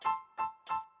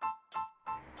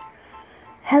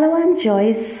Hello, I'm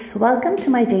Joyce. Welcome to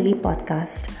my daily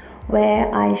podcast where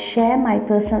I share my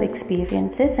personal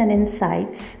experiences and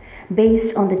insights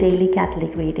based on the daily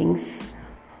Catholic readings.